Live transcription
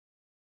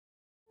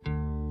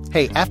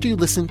Hey, after you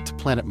listen to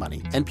Planet Money,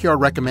 NPR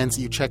recommends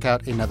that you check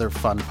out another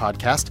fun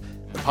podcast,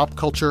 the Pop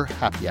Culture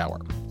Happy Hour.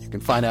 You can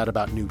find out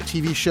about new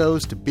TV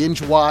shows to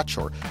binge watch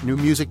or new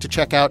music to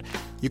check out.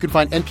 You can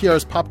find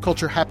NPR's Pop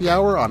Culture Happy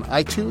Hour on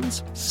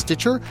iTunes,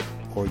 Stitcher,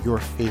 or your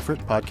favorite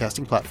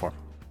podcasting platform.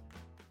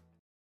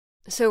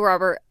 So,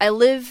 Robert, I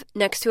live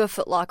next to a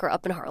Foot Locker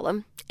up in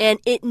Harlem, and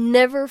it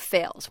never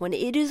fails. When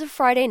it is a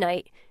Friday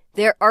night,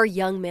 there are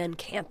young men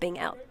camping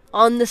out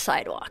on the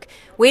sidewalk,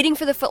 waiting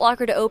for the Foot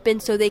Locker to open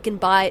so they can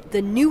buy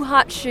the new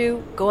hot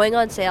shoe going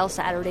on sale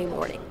Saturday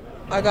morning.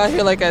 I got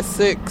here like at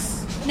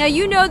 6. Now,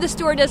 you know the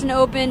store doesn't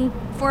open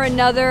for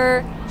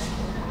another,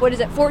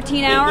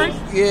 14 hours?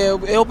 Yeah,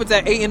 it opens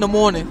at 8 in the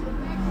morning.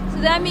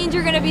 So that means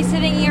you're going to be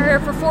sitting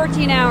here for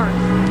 14 hours.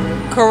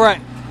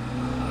 Correct.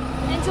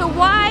 And so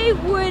why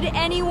would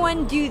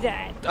anyone do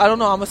that? I don't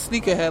know. I'm a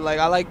sneakerhead.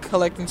 I like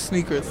collecting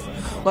sneakers.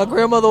 My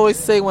grandmother always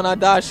say when I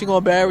die, she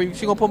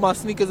gonna put my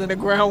sneakers in the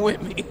ground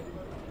with me.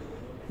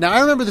 Now,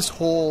 I remember this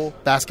whole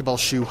basketball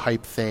shoe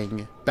hype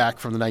thing back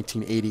from the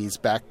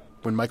 1980s, back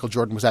when Michael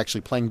Jordan was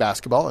actually playing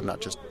basketball and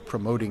not just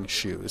promoting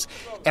shoes.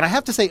 And I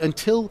have to say,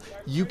 until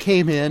you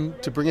came in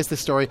to bring us this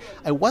story,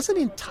 I wasn't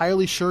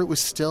entirely sure it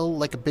was still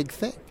like a big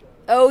thing.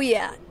 Oh,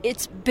 yeah.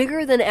 It's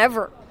bigger than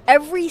ever.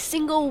 Every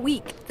single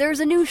week, there's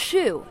a new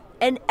shoe.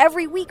 And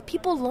every week,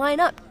 people line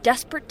up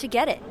desperate to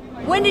get it.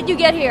 When did you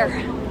get here?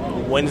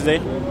 Wednesday.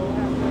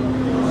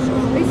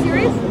 Are you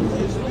serious?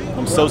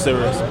 I'm so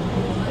serious.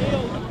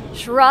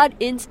 Sherrod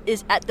Ince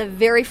is at the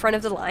very front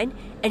of the line,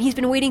 and he's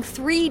been waiting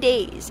 3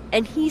 days.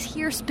 And he's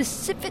here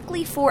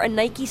specifically for a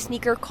Nike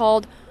sneaker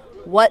called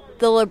What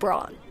the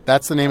LeBron.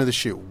 That's the name of the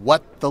shoe,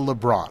 What the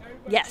LeBron.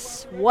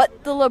 Yes,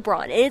 What the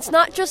LeBron. And it's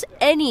not just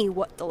any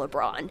What the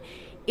LeBron.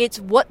 It's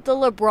What the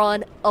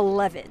LeBron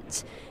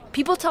 11s.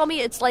 People tell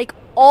me it's like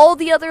all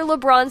the other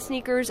LeBron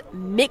sneakers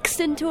mixed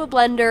into a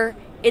blender.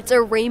 It's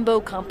a rainbow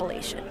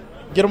compilation.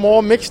 Get them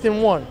all mixed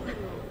in one.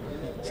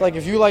 It's like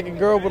if you like a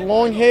girl with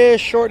long hair,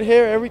 short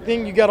hair,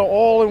 everything, you got it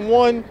all in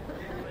one.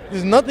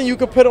 There's nothing you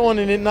could put on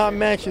and it not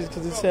matches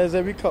because it says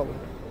every color.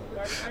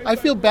 I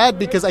feel bad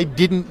because I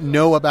didn't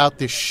know about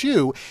this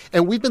shoe,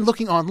 and we've been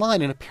looking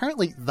online, and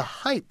apparently the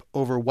hype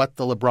over What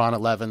the LeBron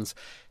 11s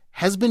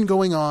has been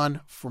going on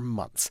for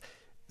months.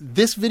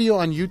 This video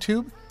on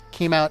YouTube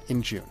came out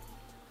in June.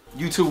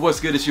 YouTube,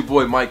 what's good? It's your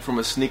boy Mike from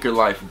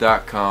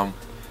sneakerlife.com.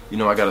 You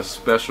know, I got a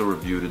special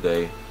review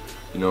today.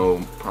 You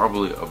know,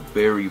 probably a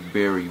very,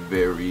 very,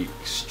 very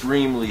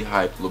extremely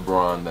hyped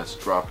LeBron that's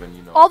dropping,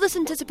 you know. All this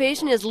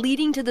anticipation is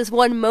leading to this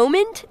one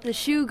moment. The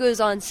shoe goes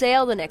on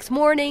sale the next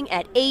morning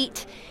at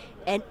 8,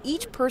 and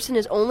each person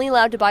is only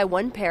allowed to buy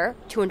one pair,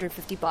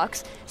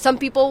 $250. Some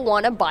people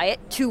want to buy it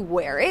to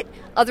wear it.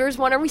 Others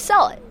want to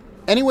resell it.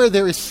 Anywhere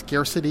there is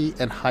scarcity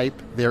and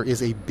hype, there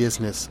is a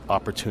business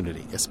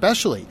opportunity,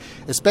 especially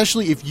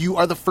if you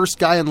are the first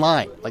guy in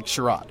line, like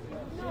Sherrod.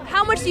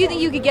 How much do you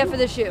think you could get for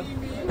this shoe?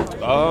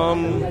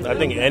 I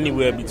think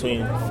anywhere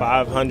between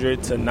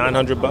 $500 to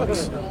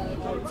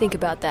 $900. Think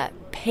about that.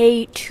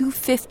 Pay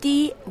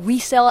 $250,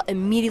 resell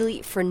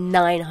immediately for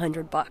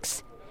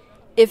 $900.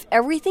 If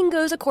everything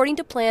goes according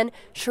to plan,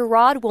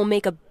 Sherrod will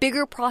make a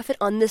bigger profit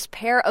on this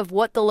pair of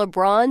What the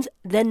LeBrons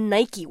than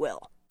Nike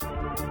will.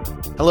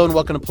 Hello and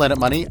welcome to Planet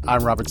Money.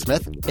 I'm Robert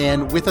Smith.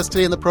 And with us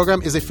today in the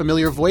program is a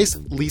familiar voice,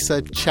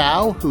 Lisa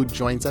Chow, who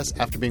joins us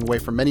after being away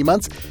for many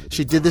months.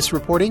 She did this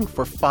reporting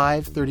for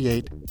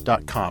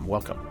 538.com.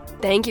 Welcome.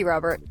 Thank you,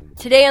 Robert.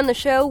 Today on the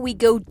show, we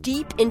go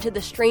deep into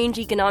the strange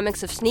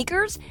economics of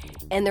sneakers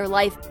and their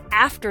life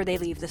after they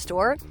leave the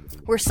store,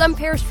 where some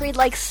pairs trade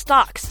like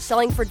stocks,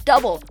 selling for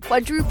double,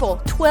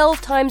 quadruple,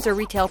 12 times their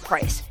retail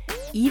price.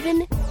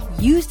 Even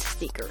used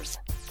sneakers.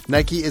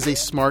 Nike is a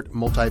smart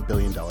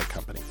multi-billion-dollar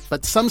company.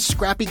 But some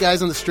scrappy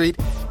guys on the street,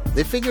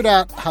 they figured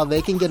out how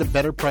they can get a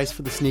better price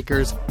for the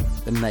sneakers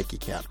than Nike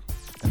can.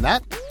 And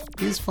that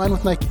is fine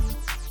with Nike.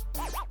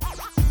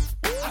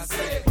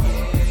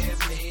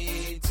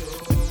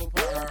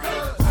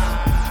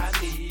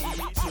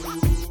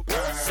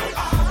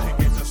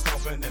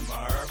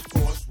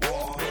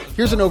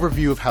 Here's an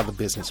overview of how the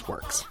business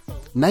works.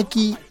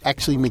 Nike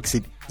actually makes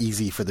it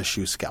easy for the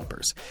shoe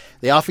scalpers.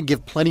 They often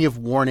give plenty of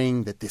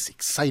warning that this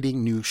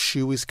exciting new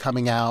shoe is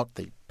coming out.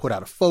 They put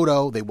out a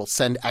photo. They will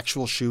send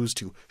actual shoes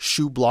to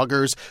shoe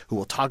bloggers who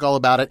will talk all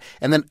about it.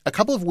 And then a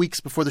couple of weeks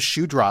before the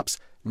shoe drops,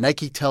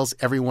 Nike tells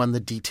everyone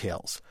the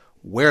details.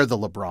 Where the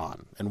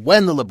LeBron and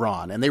when the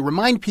LeBron. And they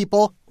remind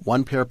people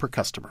one pair per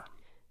customer.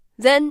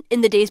 Then,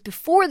 in the days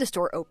before the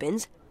store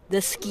opens,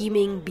 the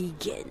scheming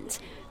begins.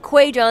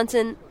 Quay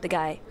Johnson, the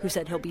guy who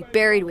said he'll be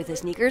buried with his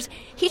sneakers,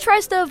 he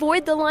tries to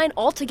avoid the line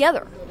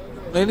altogether.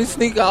 Any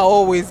sneaker I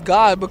always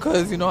got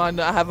because, you know, I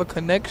have a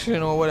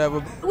connection or whatever.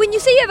 When you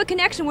say you have a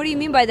connection, what do you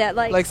mean by that?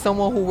 Like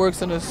someone who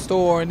works in a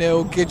store and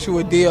they'll get you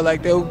a deal.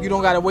 Like you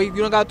don't gotta wait.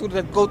 You don't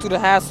gotta go through the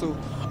hassle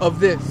of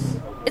this.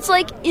 It's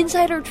like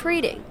insider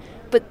trading.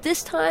 But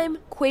this time,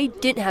 Quay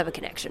didn't have a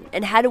connection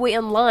and had to wait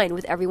in line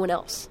with everyone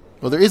else.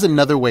 Well, there is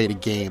another way to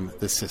game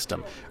this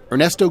system.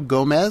 Ernesto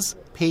Gomez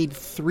paid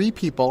 3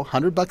 people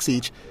 $100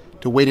 each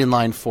to wait in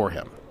line for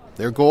him.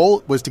 Their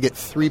goal was to get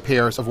 3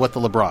 pairs of what the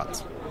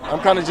Lebrons.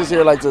 I'm kind of just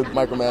here like to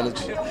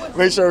micromanage,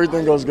 make sure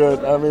everything goes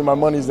good. I mean, my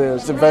money's there.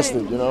 It's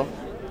invested, you know?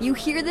 You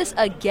hear this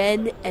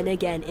again and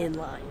again in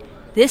line.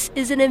 This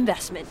is an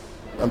investment.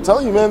 I'm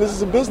telling you, man, this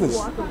is a business.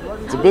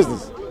 It's a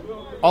business.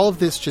 All of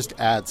this just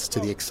adds to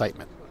the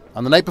excitement.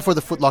 On the night before the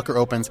Foot Locker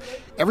opens,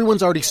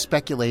 everyone's already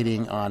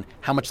speculating on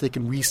how much they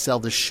can resell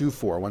the shoe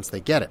for once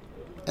they get it.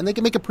 And they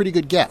can make a pretty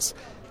good guess.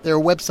 There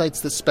are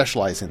websites that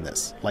specialize in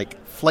this,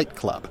 like Flight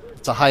Club.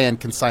 It's a high-end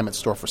consignment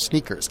store for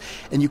sneakers.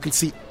 And you can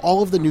see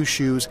all of the new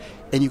shoes,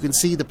 and you can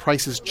see the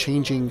prices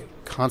changing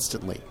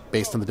constantly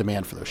based on the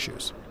demand for those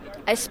shoes.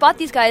 I spot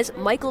these guys,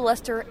 Michael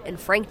Lester and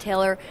Frank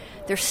Taylor.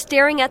 They're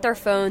staring at their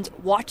phones,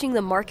 watching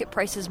the market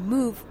prices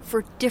move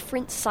for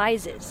different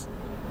sizes.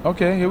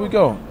 Okay, here we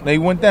go. They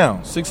went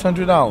down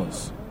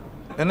 $600.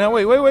 And now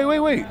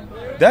wait.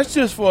 That's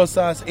just for a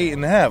size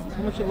 8.5.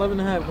 How much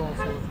 11.5 going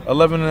for?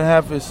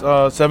 11.5 is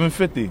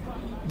 $750.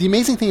 The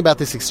amazing thing about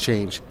this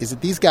exchange is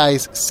that these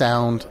guys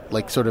sound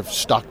like sort of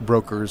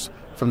stockbrokers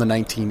from the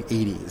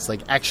 1980s,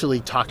 like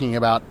actually talking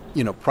about,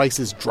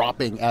 prices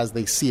dropping as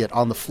they see it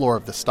on the floor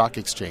of the stock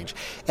exchange.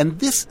 And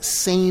this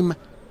same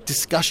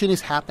discussion is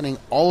happening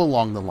all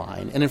along the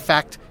line. And in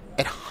fact,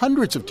 at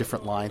hundreds of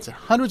different lines, at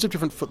hundreds of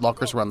different Foot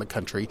Lockers around the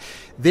country,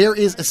 there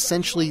is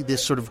essentially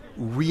this sort of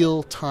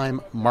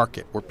real-time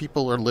market where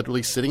people are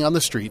literally sitting on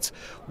the streets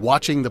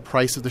watching the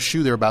price of the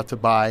shoe they're about to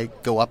buy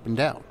go up and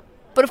down.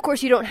 But of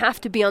course, you don't have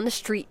to be on the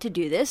street to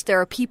do this.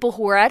 There are people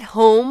who are at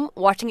home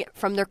watching it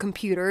from their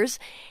computers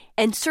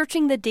and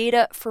searching the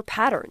data for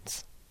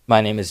patterns.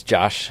 My name is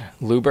Josh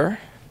Luber,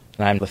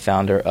 and I'm the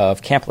founder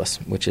of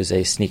Campless, which is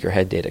a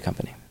sneakerhead data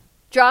company.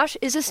 Josh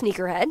is a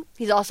sneakerhead.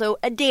 He's also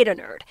a data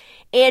nerd.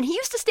 And he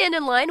used to stand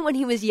in line when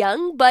he was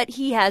young, but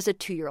he has a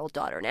 2-year-old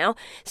daughter now.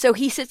 So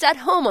he sits at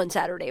home on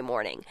Saturday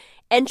morning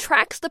and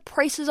tracks the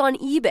prices on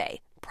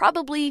eBay,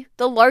 probably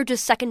the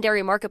largest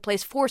secondary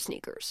marketplace for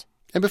sneakers.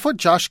 And before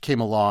Josh came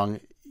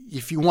along,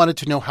 if you wanted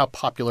to know how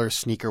popular a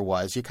sneaker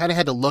was, you kind of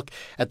had to look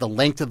at the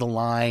length of the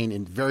line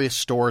in various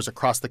stores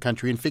across the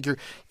country and figure,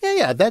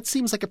 yeah, that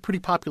seems like a pretty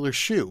popular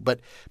shoe. But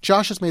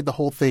Josh has made the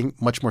whole thing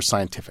much more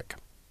scientific.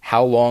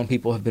 How long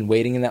people have been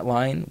waiting in that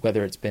line,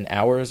 whether it's been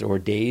hours or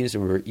days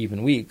or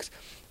even weeks,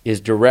 is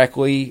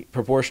directly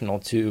proportional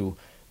to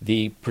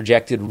the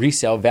projected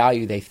resale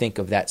value they think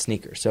of that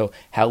sneaker. So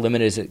how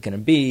limited is it going to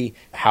be?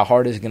 How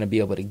hard is it going to be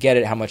able to get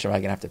it? How much am I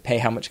going to have to pay?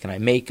 How much can I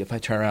make if I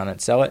turn around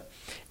and sell it?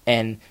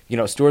 And,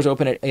 stores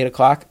open at 8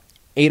 o'clock.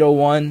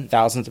 8:01,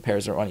 thousands of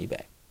pairs are on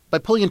eBay. By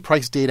pulling in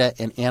price data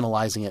and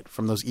analyzing it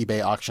from those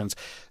eBay auctions,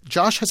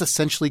 Josh has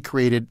essentially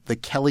created the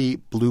Kelly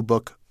Blue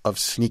Book of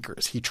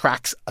sneakers. He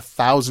tracks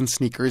 1,000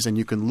 sneakers, and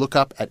you can look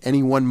up at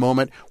any one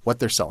moment what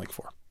they're selling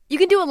for. You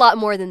can do a lot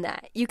more than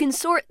that. You can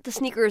sort the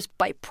sneakers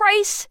by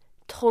price,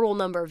 total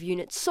number of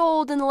units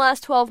sold in the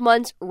last 12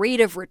 months, rate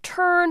of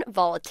return,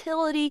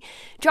 volatility.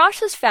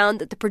 Josh has found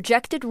that the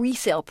projected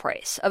resale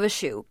price of a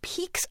shoe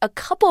peaks a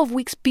couple of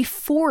weeks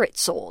before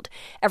it's sold.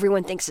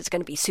 Everyone thinks it's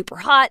going to be super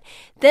hot.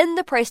 Then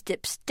the price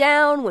dips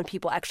down when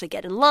people actually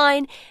get in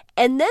line.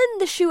 And then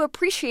the shoe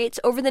appreciates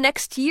over the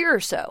next year or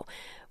so.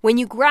 When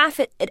you graph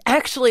it, it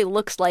actually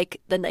looks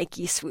like the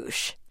Nike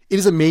swoosh. It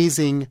is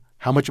amazing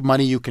how much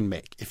money you can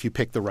make if you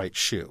pick the right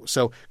shoe.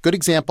 So, good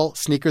example,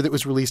 sneaker that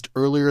was released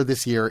earlier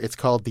this year. It's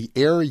called the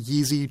Air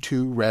Yeezy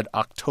 2 Red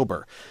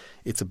October.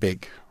 It's a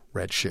big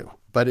red shoe.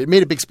 But it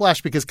made a big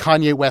splash because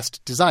Kanye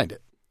West designed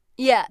it.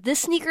 Yeah,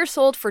 this sneaker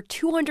sold for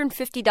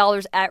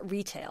 $250 at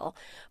retail.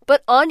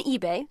 But on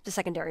eBay, the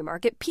secondary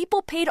market,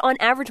 people paid on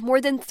average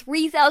more than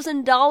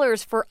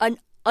 $3,000 for an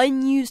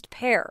unused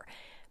pair.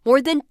 More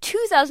than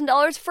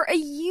 $2,000 for a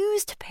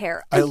used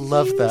pair. I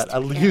love that. A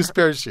used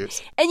pair of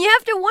shoes. And you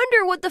have to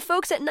wonder what the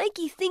folks at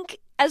Nike think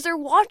as they're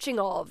watching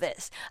all of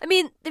this. I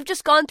mean, they've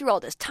just gone through all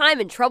this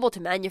time and trouble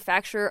to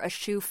manufacture a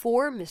shoe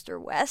for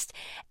Mr. West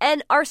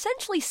and are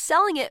essentially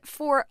selling it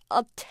for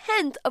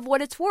 1/10 of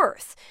what it's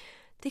worth.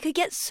 They could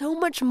get so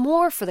much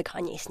more for the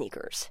Kanye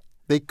sneakers.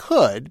 They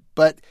could,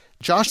 but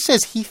Josh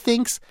says he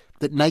thinks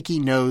that Nike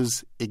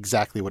knows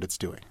exactly what it's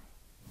doing.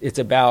 It's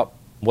about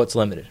what's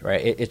limited,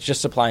 right? It's just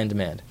supply and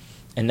demand.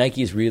 And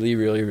Nike is really,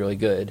 really, really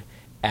good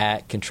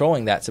at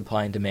controlling that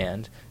supply and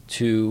demand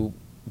to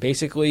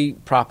basically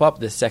prop up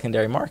this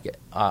secondary market.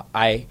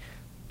 I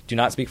do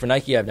not speak for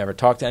Nike. I've never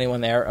talked to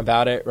anyone there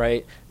about it,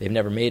 right? They've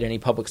never made any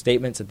public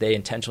statements that they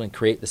intentionally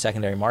create the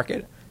secondary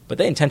market, but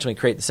they intentionally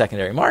create the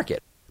secondary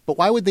market. But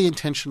why would they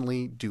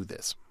intentionally do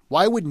this?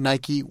 Why would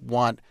Nike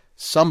want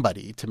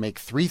somebody to make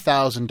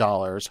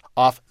 $3,000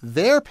 off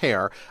their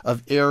pair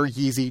of Air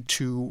Yeezy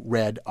 2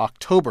 Red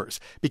Octobers?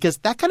 Because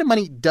that kind of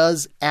money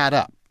does add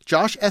up.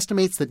 Josh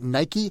estimates that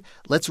Nike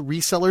lets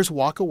resellers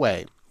walk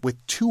away with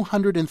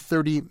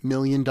 $230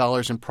 million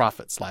in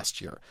profits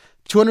last year.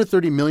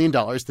 $230 million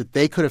that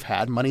they could have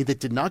had, money that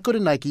did not go to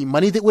Nike,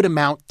 money that would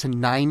amount to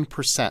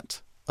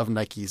 9% of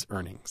Nike's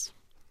earnings.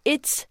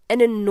 It's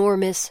an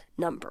enormous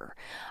number.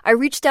 I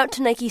reached out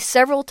to Nike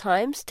several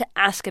times to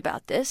ask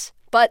about this,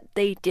 but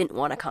they didn't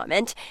want to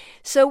comment.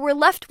 So we're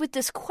left with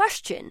this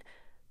question.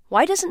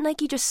 Why doesn't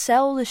Nike just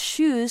sell the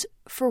shoes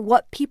for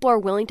what people are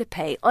willing to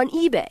pay on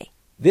eBay?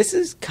 This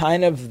is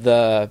kind of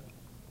the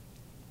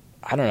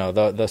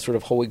sort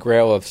of holy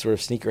grail of sort of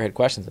sneakerhead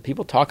questions.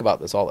 People talk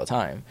about this all the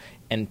time,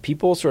 and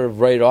people sort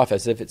of write it off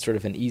as if it's sort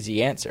of an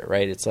easy answer,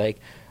 right? It's like,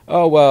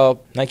 oh,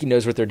 well, Nike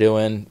knows what they're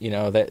doing.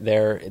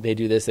 They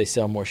do this, they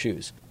sell more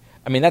shoes.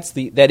 I mean,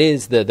 that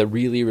is the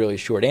really, really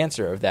short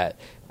answer of that.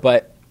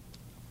 But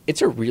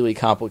it's a really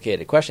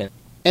complicated question.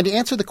 And to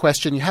answer the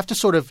question, you have to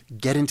sort of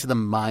get into the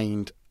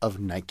mind of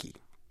Nike.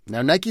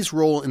 Now, Nike's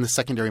role in the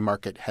secondary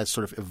market has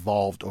sort of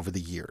evolved over the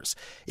years.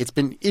 It's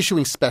been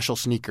issuing special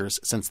sneakers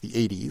since the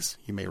 80s.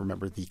 You may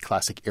remember the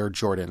classic Air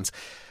Jordans.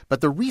 But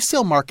the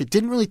resale market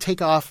didn't really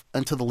take off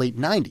until the late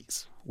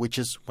 90s, which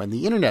is when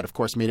the internet, of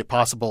course, made it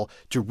possible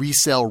to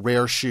resell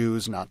rare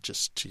shoes, not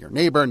just to your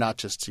neighbor, not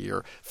just to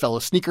your fellow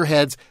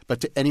sneakerheads, but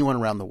to anyone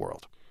around the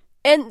world.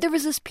 And there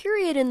was this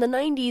period in the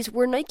 90s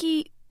where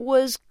Nike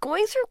was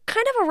going through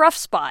kind of a rough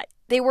spot.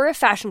 They were a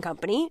fashion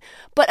company,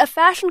 but a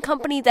fashion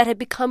company that had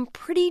become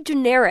pretty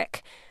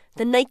generic.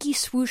 The Nike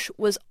swoosh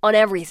was on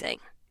everything.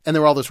 And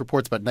there were all those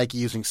reports about Nike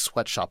using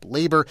sweatshop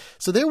labor.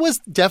 So there was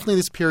definitely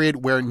this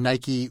period where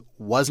Nike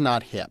was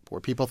not hip, where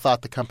people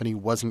thought the company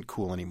wasn't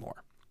cool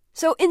anymore.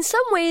 So in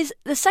some ways,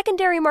 the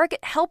secondary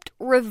market helped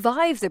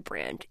revive the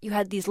brand. You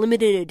had these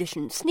limited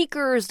edition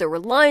sneakers. There were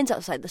lines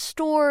outside the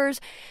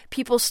stores.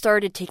 People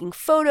started taking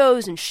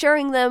photos and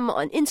sharing them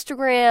on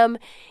Instagram.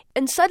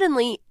 And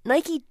suddenly,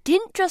 Nike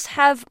didn't just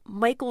have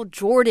Michael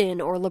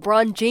Jordan or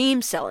LeBron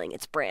James selling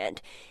its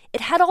brand. It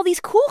had all these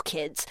cool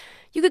kids.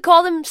 You could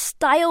call them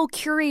style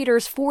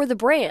curators for the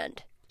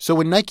brand. So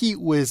when Nike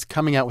was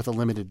coming out with a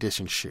limited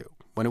edition shoe,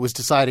 when it was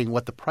deciding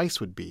what the price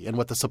would be and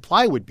what the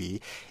supply would be,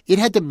 it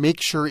had to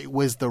make sure it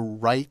was the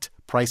right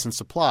price and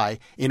supply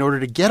in order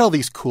to get all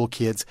these cool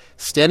kids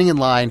standing in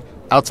line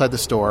outside the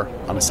store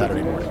on a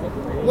Saturday morning.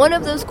 One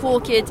of those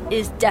cool kids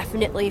is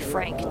definitely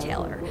Frank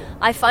Taylor.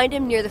 I find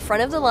him near the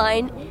front of the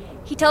line.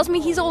 He tells me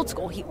he's old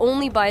school. He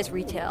only buys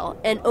retail.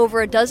 And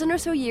over a dozen or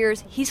so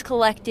years, he's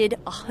collected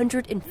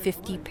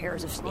 150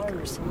 pairs of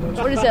sneakers.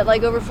 What is that,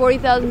 like over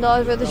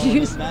 $40,000 worth of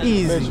shoes?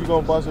 Easy. You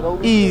gonna bust it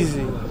over?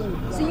 Easy.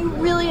 So you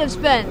really have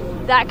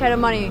spent that kind of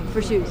money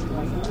for shoes?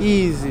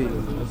 Easy.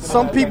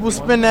 Some people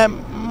spend that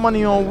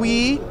money on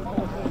weed.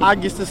 I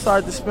just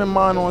decided to spend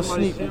mine on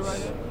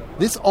sneakers.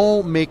 This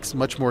all makes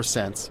much more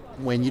sense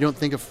when you don't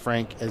think of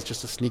Frank as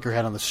just a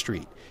sneakerhead on the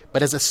street,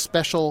 but as a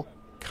special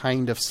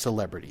kind of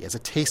celebrity, as a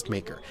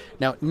tastemaker.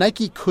 Now,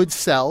 Nike could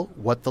sell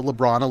what the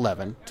Lebron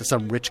 11 to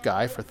some rich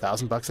guy for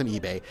 $1,000 on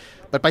eBay,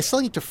 but by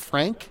selling it to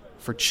Frank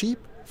for cheap,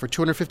 for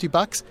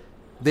 $250,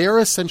 they're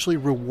essentially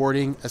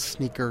rewarding a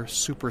sneaker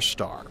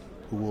superstar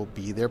who will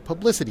be their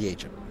publicity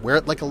agent, wear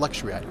it like a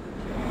luxury item.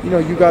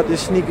 You got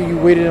this sneaker, you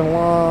waited in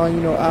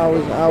line,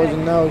 hours and hours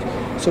and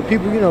hours. So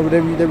people,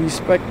 they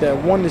respect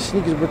that. One, the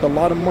sneaker's worth a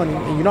lot of money,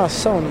 and you're not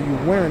selling it,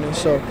 you're wearing it.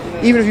 So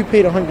even if you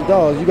paid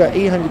 $100, you got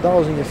 $800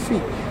 on your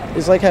feet.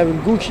 It's like having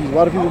Gucci. A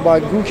lot of people buy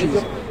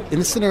Gucci's. In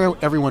this scenario,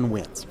 everyone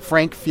wins.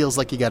 Frank feels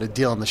like he got a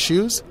deal on the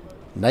shoes.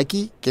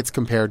 Nike gets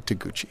compared to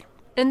Gucci.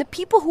 And the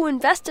people who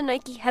invest in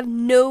Nike have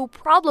no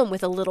problem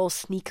with a little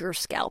sneaker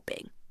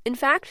scalping. In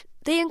fact,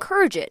 they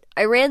encourage it.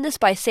 I ran this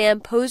by Sam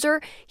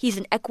Poser. He's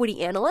an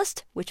equity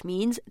analyst, which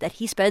means that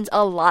he spends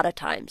a lot of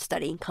time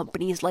studying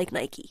companies like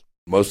Nike.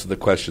 Most of the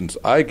questions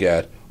I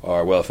get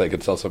are, well, if they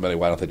can sell so many,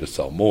 why don't they just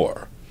sell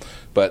more?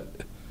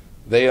 But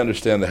they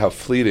understand how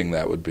fleeting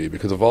that would be,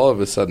 because if all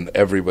of a sudden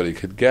everybody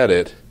could get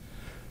it,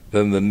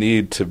 then the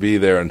need to be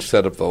there and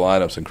set up the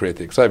lineups and create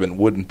the excitement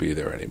wouldn't be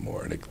there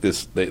anymore. And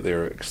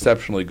they're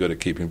exceptionally good at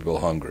keeping people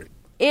hungry.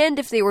 And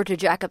if they were to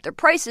jack up their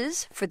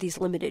prices for these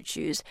limited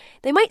shoes,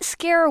 they might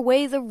scare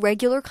away the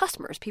regular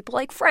customers, people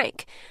like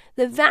Frank.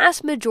 The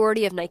vast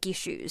majority of Nike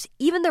shoes,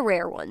 even the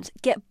rare ones,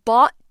 get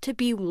bought to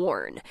be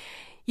worn.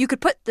 You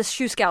could put the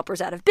shoe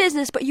scalpers out of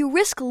business, but you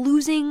risk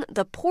losing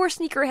the poor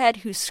sneakerhead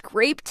who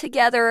scraped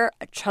together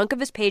a chunk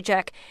of his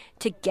paycheck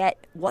to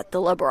get what the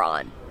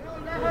LeBron.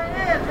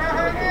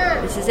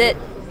 This is it.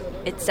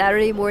 It's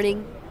Saturday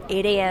morning,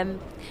 8 a.m.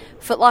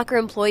 Foot Locker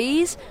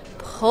employees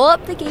pull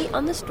up the gate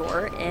on the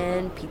store,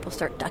 and people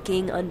start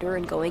ducking under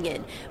and going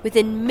in.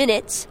 Within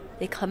minutes,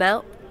 they come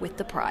out with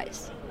the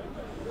prize.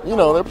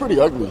 They're pretty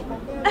ugly.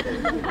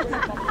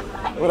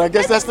 But I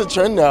guess that's the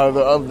trend now.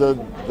 The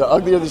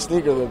uglier the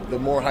sneaker, the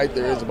more hype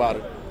there is about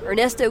it.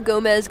 Ernesto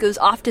Gomez goes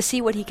off to see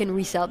what he can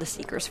resell the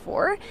sneakers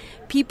for.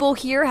 People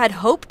here had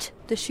hoped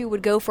the shoe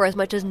would go for as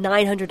much as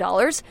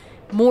 $900,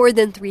 more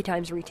than 3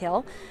 times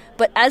retail.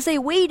 But as they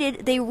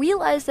waited, they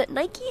realized that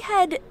Nike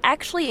had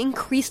actually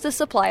increased the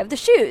supply of the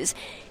shoes.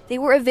 They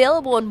were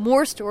available in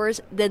more stores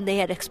than they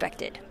had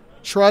expected.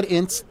 Sherrod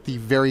Ince, the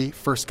very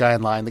first guy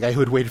in line, the guy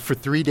who had waited for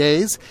 3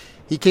 days,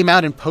 he came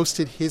out and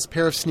posted his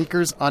pair of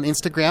sneakers on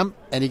Instagram,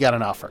 and he got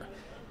an offer.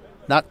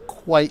 Not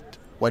quite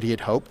what he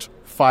had hoped,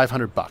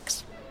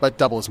 $500, but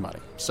double his money.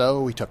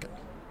 So he took it.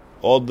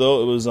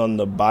 Although it was on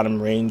the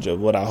bottom range of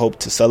what I hoped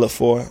to sell it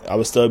for, I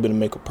was still able to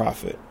make a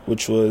profit,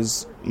 which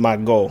was my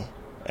goal.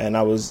 And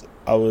I was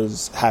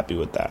happy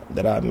with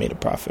that I made a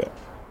profit.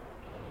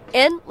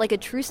 And like a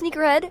true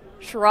sneakerhead,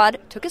 Sherrod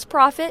took his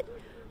profit,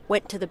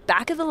 went to the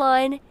back of the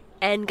line,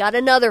 and got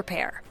another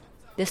pair.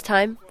 This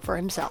time for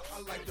himself.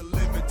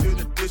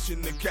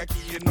 The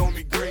khaki and on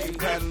me green,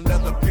 pattern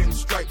leather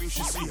pinstripe. You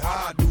should see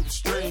how I do the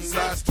string.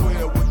 Size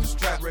 12 with the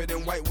strap, red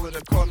and white with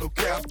a color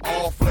cap.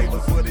 All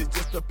flavors, but it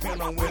just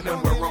depends on when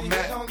and where I'm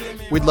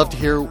at. We'd love to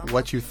hear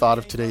what you thought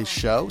of today's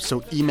show,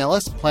 so email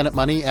us,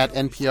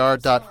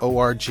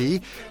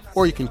 planetmoney@npr.org,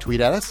 or you can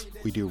tweet at us.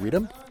 We do read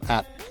them,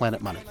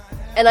 @planetmoney.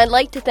 And I'd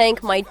like to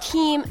thank my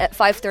team at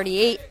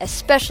 538,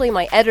 especially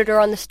my editor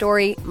on the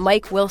story,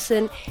 Mike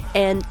Wilson,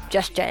 and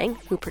Jess Jang,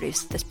 who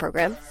produced this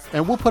program.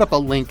 And we'll put up a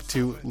link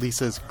to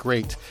Lisa's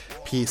great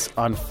piece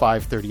on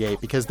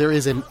 538 because there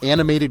is an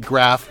animated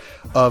graph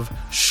of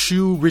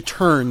shoe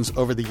returns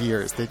over the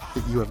years that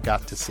you have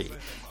got to see.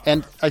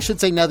 And I should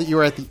say, now that you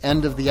are at the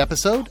end of the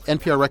episode,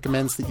 NPR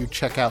recommends that you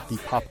check out the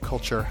Pop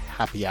Culture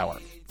Happy Hour.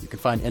 You can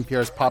find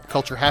NPR's Pop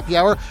Culture Happy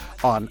Hour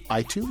on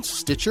iTunes,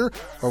 Stitcher,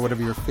 or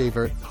whatever your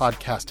favorite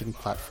podcasting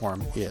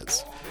platform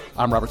is.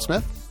 I'm Robert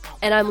Smith.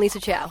 And I'm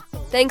Lisa Chow.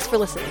 Thanks for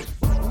listening.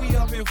 We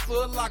up in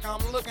Foot Locker,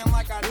 I'm looking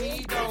like I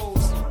need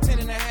those. 10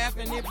 and a half,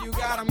 and if you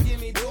got them,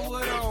 give me 2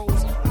 of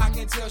those. I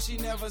can tell she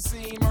never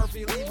seen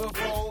Murphy Lee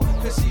before,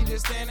 cause she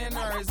just standing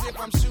there as if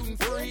I'm shooting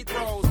free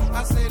throws.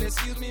 I said,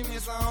 excuse me,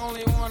 miss, I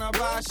only wanna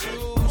buy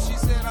shoes. She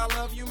said, I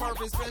love you,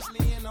 Murphy,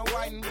 especially in the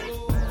white and blue.